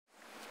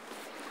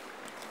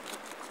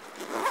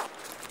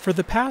For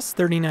the past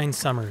 39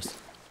 summers,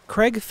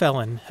 Craig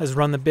Felon has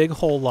run the Big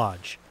Hole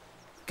Lodge,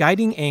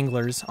 guiding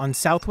anglers on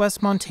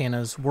southwest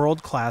Montana's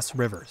world-class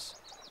rivers.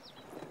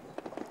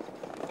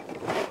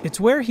 It's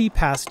where he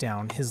passed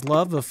down his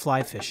love of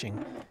fly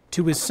fishing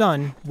to his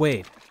son,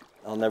 Wade.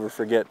 I'll never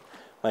forget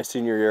my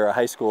senior year of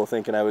high school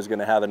thinking I was going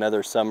to have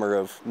another summer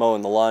of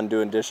mowing the lawn,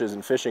 doing dishes,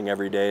 and fishing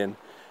every day. And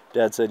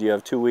Dad said, you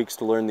have 2 weeks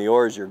to learn the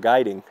oars, you're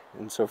guiding.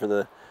 And so for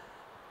the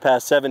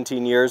past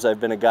 17 years, I've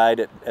been a guide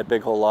at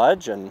Big Hole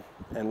Lodge and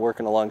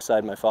working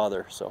alongside my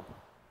father. So,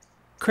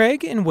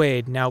 Craig and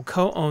Wade now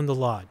co-own the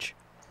lodge,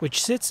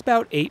 which sits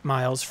about 8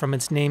 miles from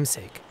its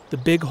namesake, the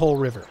Big Hole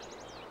River.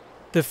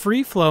 The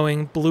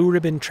free-flowing blue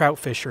ribbon trout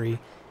fishery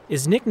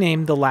is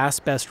nicknamed the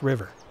last best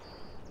river.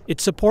 It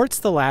supports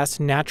the last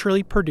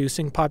naturally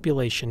producing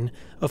population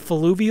of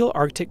fluvial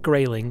Arctic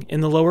grayling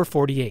in the lower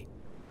 48.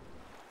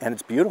 And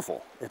it's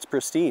beautiful. It's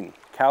pristine.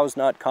 Cows,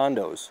 not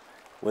condos,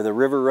 with a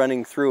river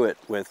running through it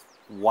with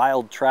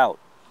wild trout.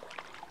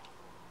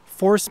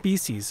 4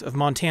 species of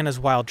Montana's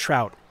wild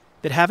trout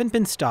that haven't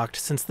been stocked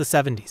since the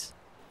 70s.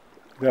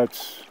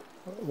 That's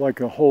like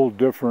a whole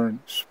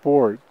different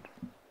sport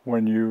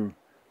when you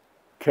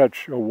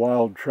catch a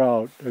wild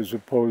trout as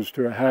opposed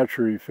to a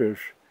hatchery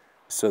fish.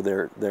 So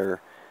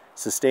they're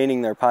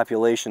sustaining their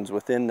populations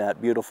within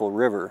that beautiful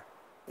river,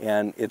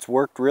 and it's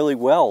worked really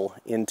well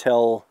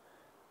until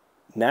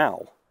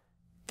now.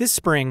 This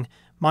spring,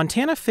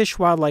 Montana Fish,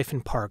 Wildlife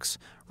and Parks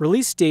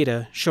released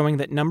data showing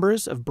that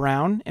numbers of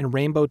brown and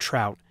rainbow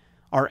trout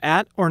are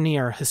at or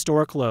near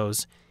historic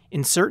lows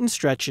in certain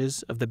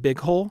stretches of the Big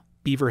Hole,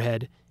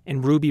 Beaverhead,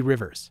 and Ruby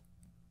rivers.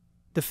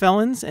 The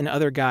Felons and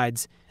other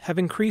guides have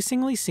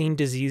increasingly seen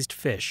diseased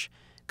fish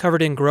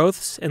covered in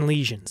growths and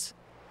lesions.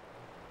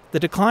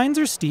 The declines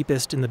are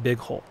steepest in the Big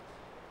Hole,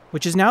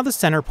 which is now the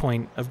center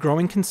point of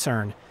growing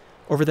concern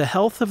over the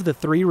health of the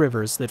 3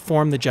 rivers that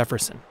form the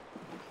Jefferson.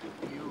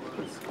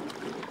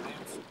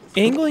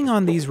 Angling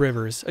on these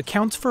rivers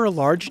accounts for a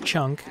large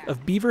chunk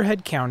of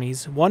Beaverhead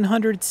County's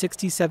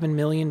 $167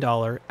 million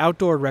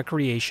outdoor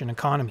recreation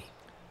economy.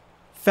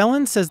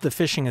 Felon says the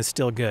fishing is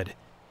still good,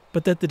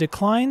 but that the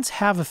declines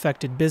have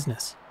affected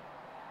business.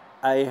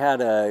 I had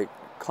a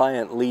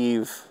client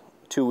leave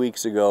 2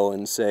 weeks ago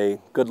and say,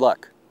 good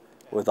luck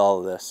with all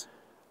of this.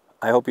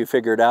 I hope you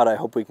figure it out. I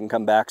hope we can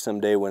come back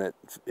someday when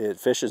it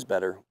fishes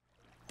better.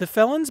 The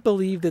Felons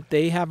believe that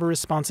they have a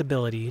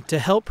responsibility to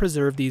help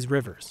preserve these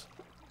rivers.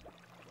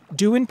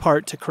 Due in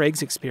part to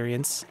Craig's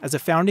experience as a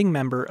founding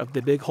member of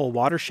the Big Hole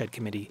Watershed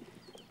Committee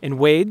and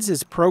Wade's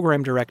as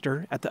program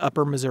director at the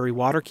Upper Missouri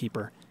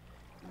Waterkeeper,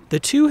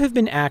 the two have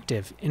been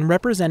active in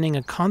representing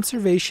a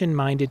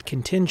conservation-minded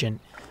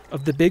contingent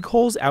of the Big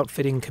Hole's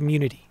outfitting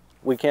community.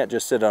 We can't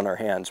just sit on our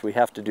hands. We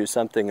have to do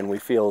something, and we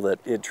feel that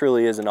it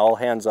truly is an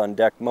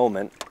all-hands-on-deck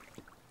moment.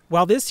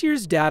 While this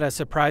year's data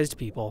surprised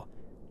people,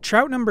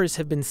 trout numbers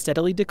have been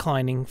steadily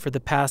declining for the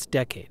past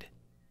decade.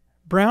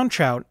 Brown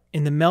trout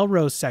in the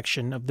Melrose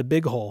section of the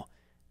Big Hole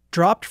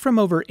dropped from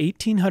over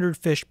 1,800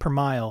 fish per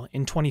mile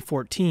in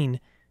 2014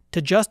 to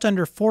just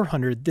under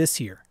 400 this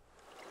year.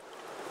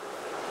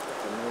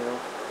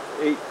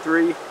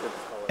 8-3.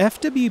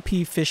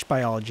 FWP fish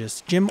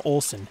biologist Jim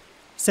Olson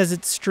says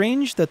it's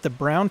strange that the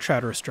brown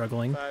trout are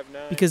struggling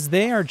because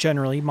they are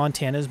generally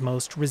Montana's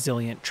most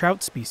resilient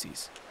trout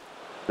species.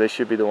 They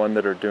should be the ones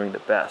that are doing the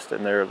best,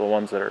 and they're the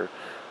ones that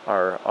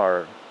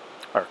are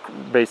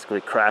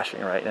basically crashing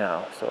right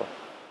now. So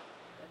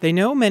they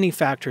know many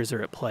factors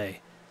are at play,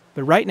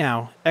 but right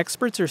now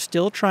experts are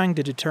still trying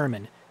to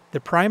determine the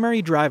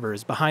primary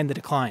drivers behind the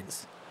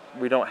declines.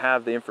 We don't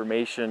have the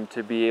information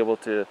to be able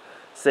to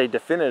say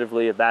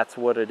definitively if that's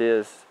what it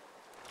is.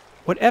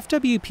 What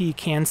FWP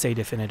can say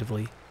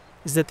definitively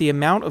is that the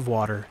amount of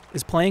water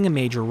is playing a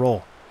major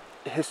role.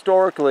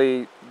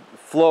 Historically,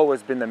 flow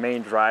has been the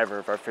main driver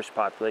of our fish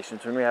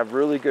populations. When we have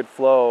really good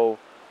flow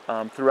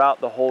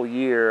throughout the whole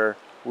year,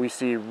 we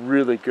see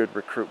really good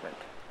recruitment.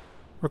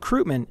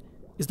 Recruitment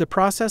is the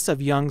process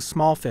of young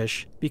small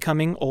fish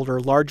becoming older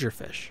larger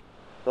fish.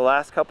 The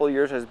last couple of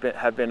years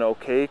have been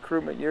okay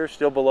recruitment years,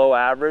 still below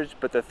average,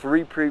 but the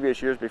 3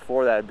 previous years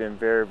before that have been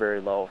very,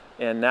 very low.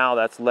 And now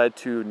that's led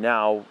to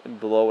now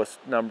the lowest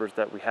numbers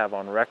that we have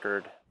on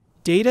record.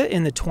 Data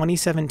in the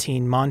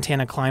 2017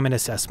 Montana Climate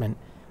Assessment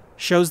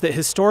shows that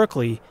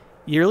historically,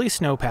 yearly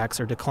snowpacks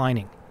are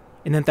declining,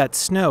 and that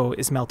snow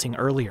is melting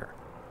earlier.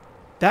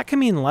 That can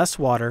mean less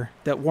water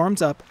that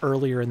warms up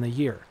earlier in the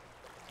year,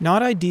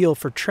 not ideal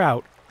for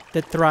trout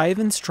that thrive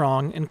in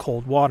strong and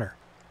cold water.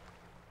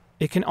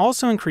 It can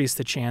also increase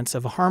the chance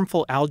of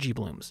harmful algae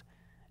blooms,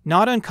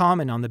 not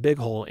uncommon on the Big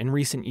Hole in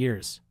recent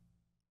years.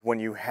 When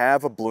you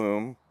have a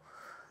bloom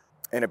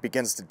and it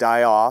begins to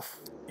die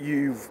off,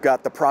 you've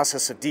got the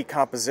process of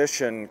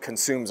decomposition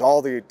consumes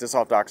all the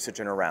dissolved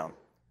oxygen around.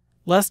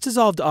 Less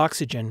dissolved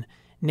oxygen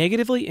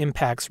negatively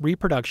impacts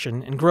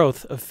reproduction and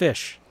growth of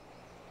fish.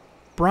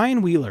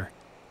 Brian Wheeler,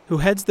 who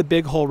heads the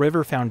Big Hole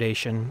River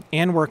Foundation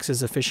and works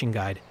as a fishing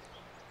guide,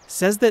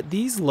 says that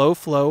these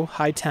low-flow,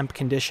 high-temp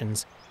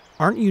conditions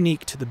aren't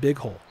unique to the Big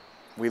Hole.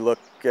 We look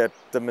at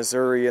the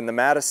Missouri and the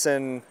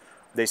Madison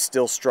They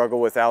still struggle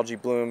with algae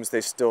blooms.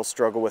 They still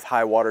struggle with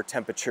high water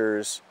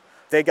temperatures.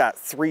 They got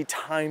 3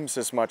 times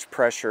as much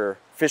pressure,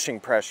 fishing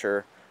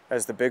pressure,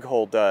 as the Big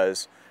Hole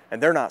does,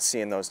 and they're not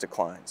seeing those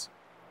declines.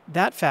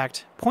 That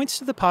fact points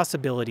to the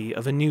possibility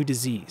of a new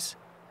disease.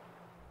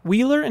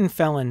 Wheeler and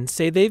Phelan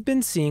say they've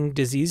been seeing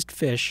diseased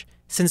fish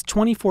since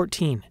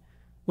 2014,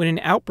 when an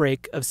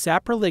outbreak of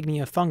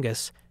Saprolegnia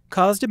fungus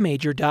caused a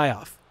major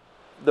die-off.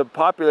 The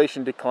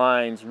population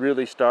declines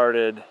really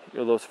started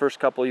those first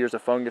couple of years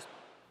of fungus.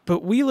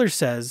 But Wheeler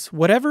says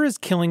whatever is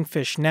killing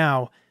fish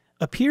now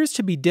appears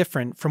to be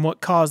different from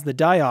what caused the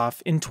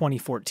die-off in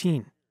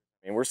 2014.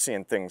 And we're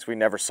seeing things we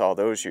never saw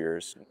those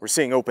years. We're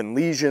seeing open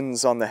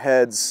lesions on the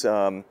heads,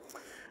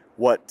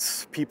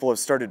 what people have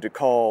started to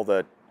call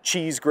the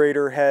cheese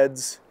grater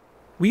heads.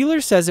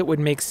 Wheeler says it would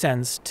make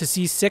sense to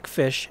see sick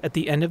fish at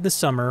the end of the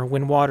summer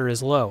when water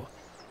is low,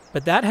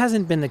 but that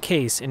hasn't been the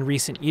case in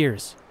recent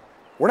years.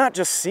 We're not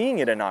just seeing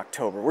it in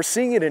October, we're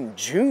seeing it in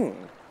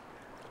June,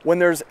 when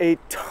there's a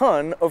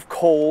ton of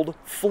cold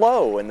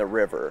flow in the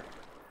river.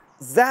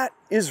 That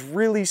is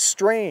really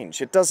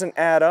strange. It doesn't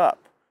add up.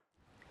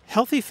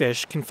 Healthy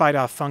fish can fight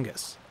off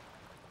fungus.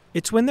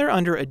 It's when they're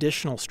under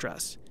additional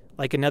stress,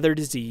 like another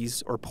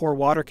disease or poor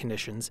water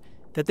conditions,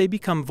 that they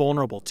become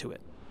vulnerable to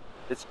it.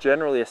 It's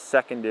generally a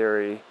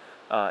secondary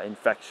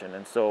infection,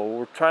 and so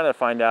we're trying to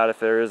find out if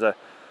there is a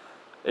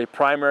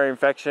primary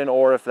infection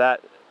or if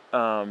that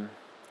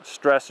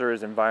stressor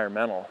is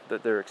environmental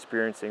that they're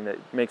experiencing that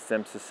makes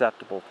them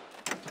susceptible.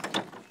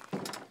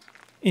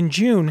 In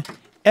June,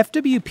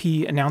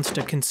 FWP announced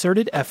a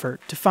concerted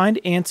effort to find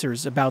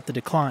answers about the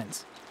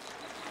declines.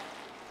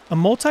 A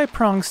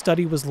multi-pronged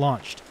study was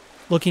launched,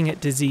 looking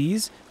at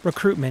disease,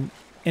 recruitment,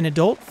 and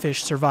adult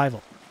fish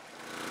survival.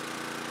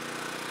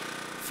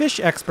 Fish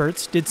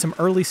experts did some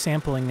early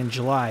sampling in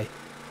July,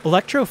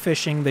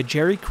 electrofishing the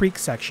Jerry Creek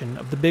section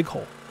of the Big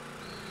Hole.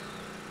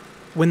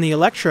 When the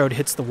electrode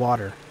hits the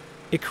water,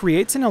 it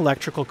creates an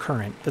electrical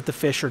current that the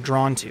fish are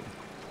drawn to.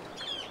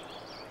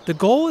 The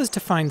goal is to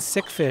find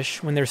sick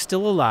fish when they're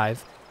still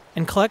alive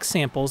and collect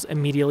samples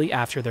immediately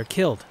after they're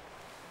killed.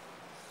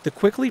 The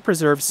quickly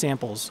preserved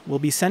samples will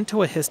be sent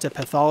to a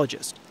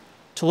histopathologist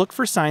to look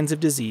for signs of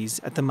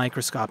disease at the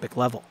microscopic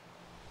level.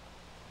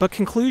 But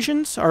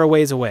conclusions are a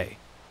ways away.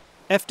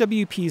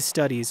 FWP's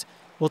studies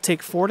will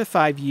take 4 to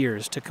 5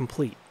 years to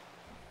complete.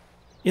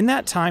 In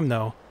that time,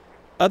 though,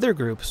 other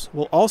groups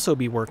will also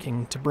be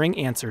working to bring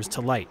answers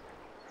to light.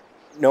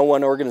 No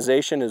one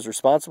organization is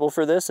responsible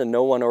for this, and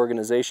no one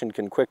organization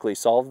can quickly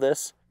solve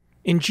this.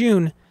 In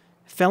June,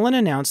 Phelan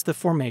announced the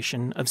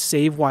formation of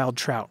Save Wild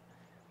Trout,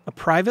 a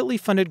privately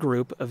funded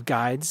group of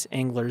guides,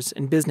 anglers,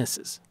 and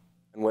businesses.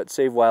 And what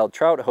Save Wild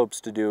Trout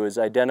hopes to do is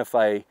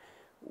identify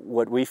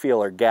what we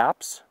feel are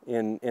gaps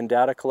in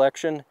data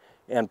collection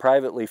and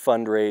privately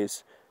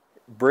fundraise,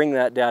 bring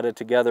that data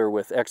together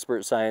with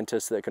expert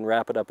scientists that can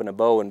wrap it up in a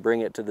bow and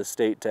bring it to the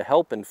state to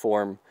help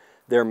inform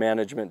their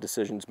management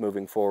decisions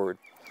moving forward.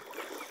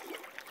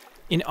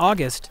 In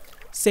August,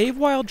 Save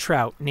Wild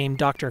Trout named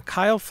Dr.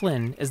 Kyle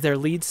Flynn as their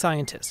lead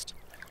scientist.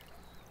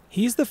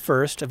 He's the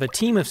first of a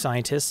team of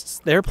scientists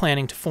they're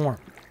planning to form.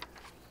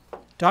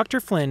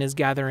 Dr. Flynn is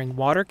gathering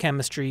water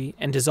chemistry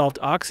and dissolved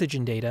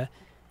oxygen data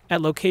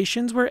at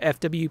locations where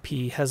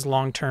FWP has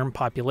long-term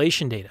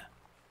population data.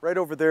 Right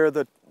over there,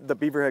 the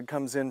beaverhead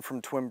comes in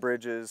from Twin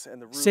Bridges.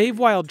 And the Save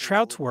Wild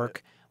Trout's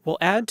work will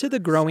add to the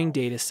growing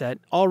data set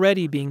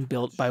already being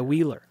built by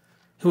Wheeler,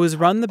 who has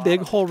run the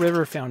Big Hole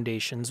River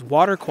Foundation's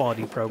water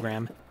quality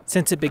program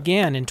since it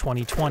began in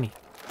 2020.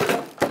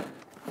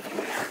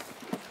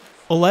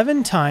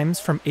 11 times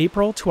from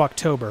April to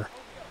October,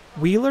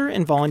 Wheeler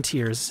and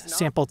volunteers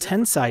sample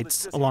 10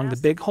 sites along the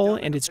Big Hole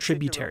and its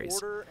tributaries,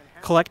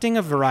 collecting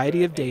a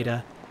variety of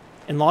data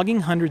and logging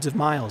hundreds of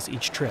miles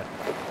each trip.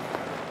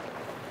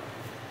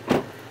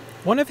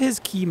 One of his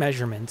key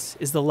measurements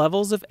is the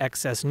levels of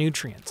excess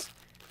nutrients,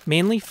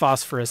 mainly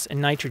phosphorus and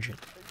nitrogen.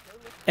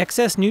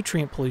 Excess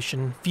nutrient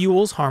pollution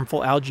fuels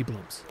harmful algae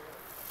blooms.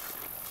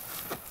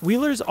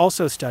 Wheeler's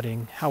also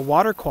studying how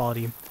water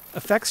quality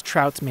affects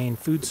trout's main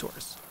food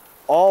source.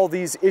 All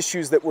these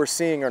issues that we're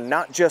seeing are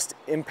not just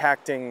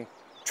impacting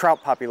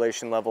trout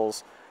population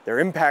levels,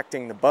 they're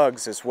impacting the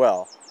bugs as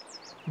well.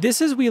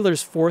 This is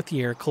Wheeler's 4th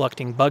year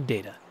collecting bug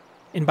data,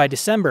 and by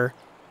December,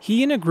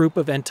 he and a group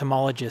of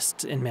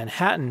entomologists in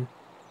Manhattan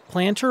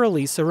plan to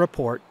release a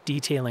report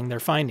detailing their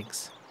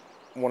findings.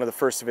 One of the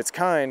first of its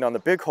kind on the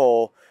Big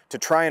Hole to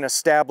try and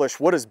establish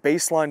what does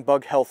baseline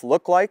bug health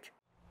look like.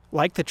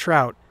 Like the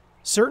trout,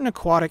 certain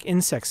aquatic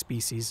insect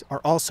species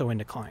are also in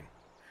decline.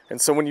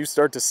 And so when you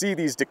start to see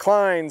these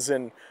declines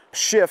and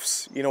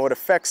shifts, it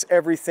affects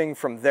everything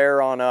from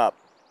there on up.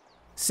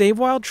 Save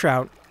Wild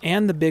Trout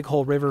and the Big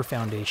Hole River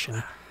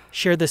Foundation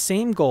share the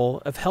same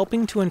goal of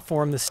helping to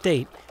inform the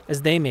state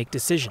as they make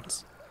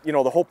decisions.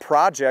 The whole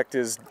project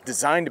is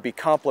designed to be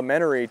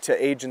complementary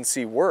to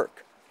agency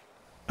work.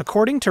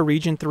 According to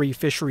Region 3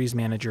 Fisheries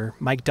Manager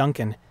Mike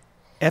Duncan,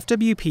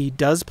 FWP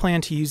does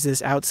plan to use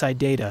this outside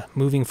data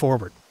moving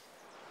forward.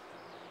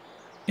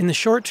 In the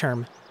short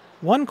term,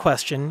 One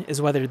question is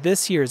whether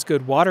this year's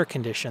good water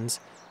conditions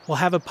will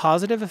have a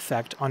positive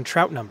effect on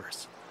trout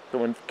numbers. So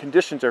when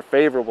conditions are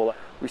favorable,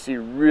 we see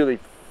really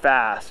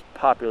fast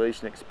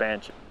population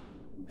expansion.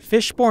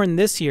 Fish born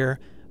this year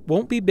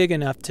won't be big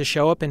enough to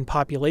show up in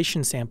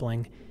population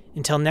sampling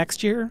until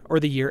next year or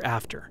the year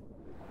after.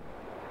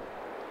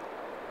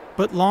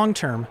 But long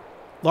term,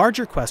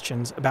 larger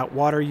questions about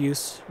water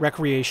use,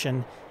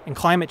 recreation, and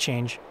climate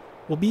change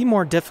will be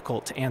more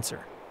difficult to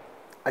answer.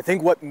 I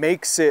think what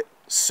makes it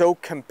so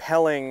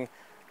compelling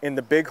in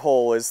the Big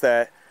Hole is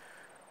that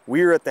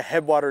we're at the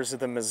headwaters of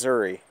the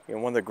Missouri,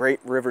 one of the great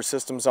river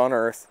systems on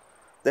Earth.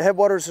 The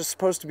headwaters are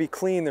supposed to be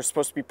clean, they're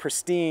supposed to be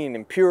pristine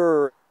and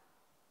pure.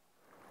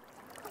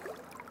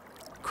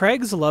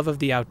 Craig's love of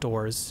the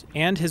outdoors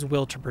and his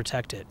will to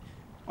protect it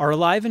are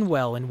alive and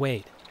well in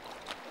Wade.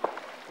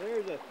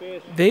 There's a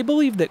fish. They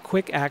believe that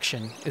quick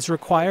action is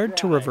required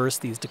to reverse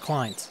these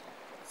declines.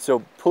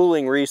 So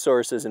pooling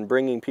resources and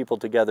bringing people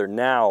together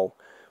now,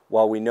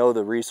 while we know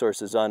the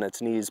resource is on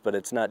its knees, but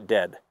it's not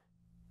dead.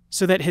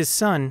 So that his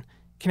son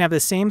can have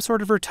the same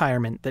sort of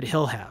retirement that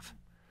he'll have.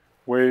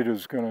 Wade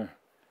is going to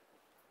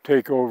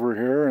take over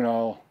here, and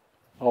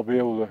I'll be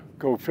able to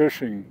go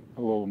fishing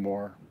a little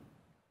more.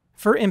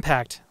 For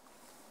Impact,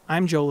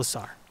 I'm Joe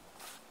Lesar.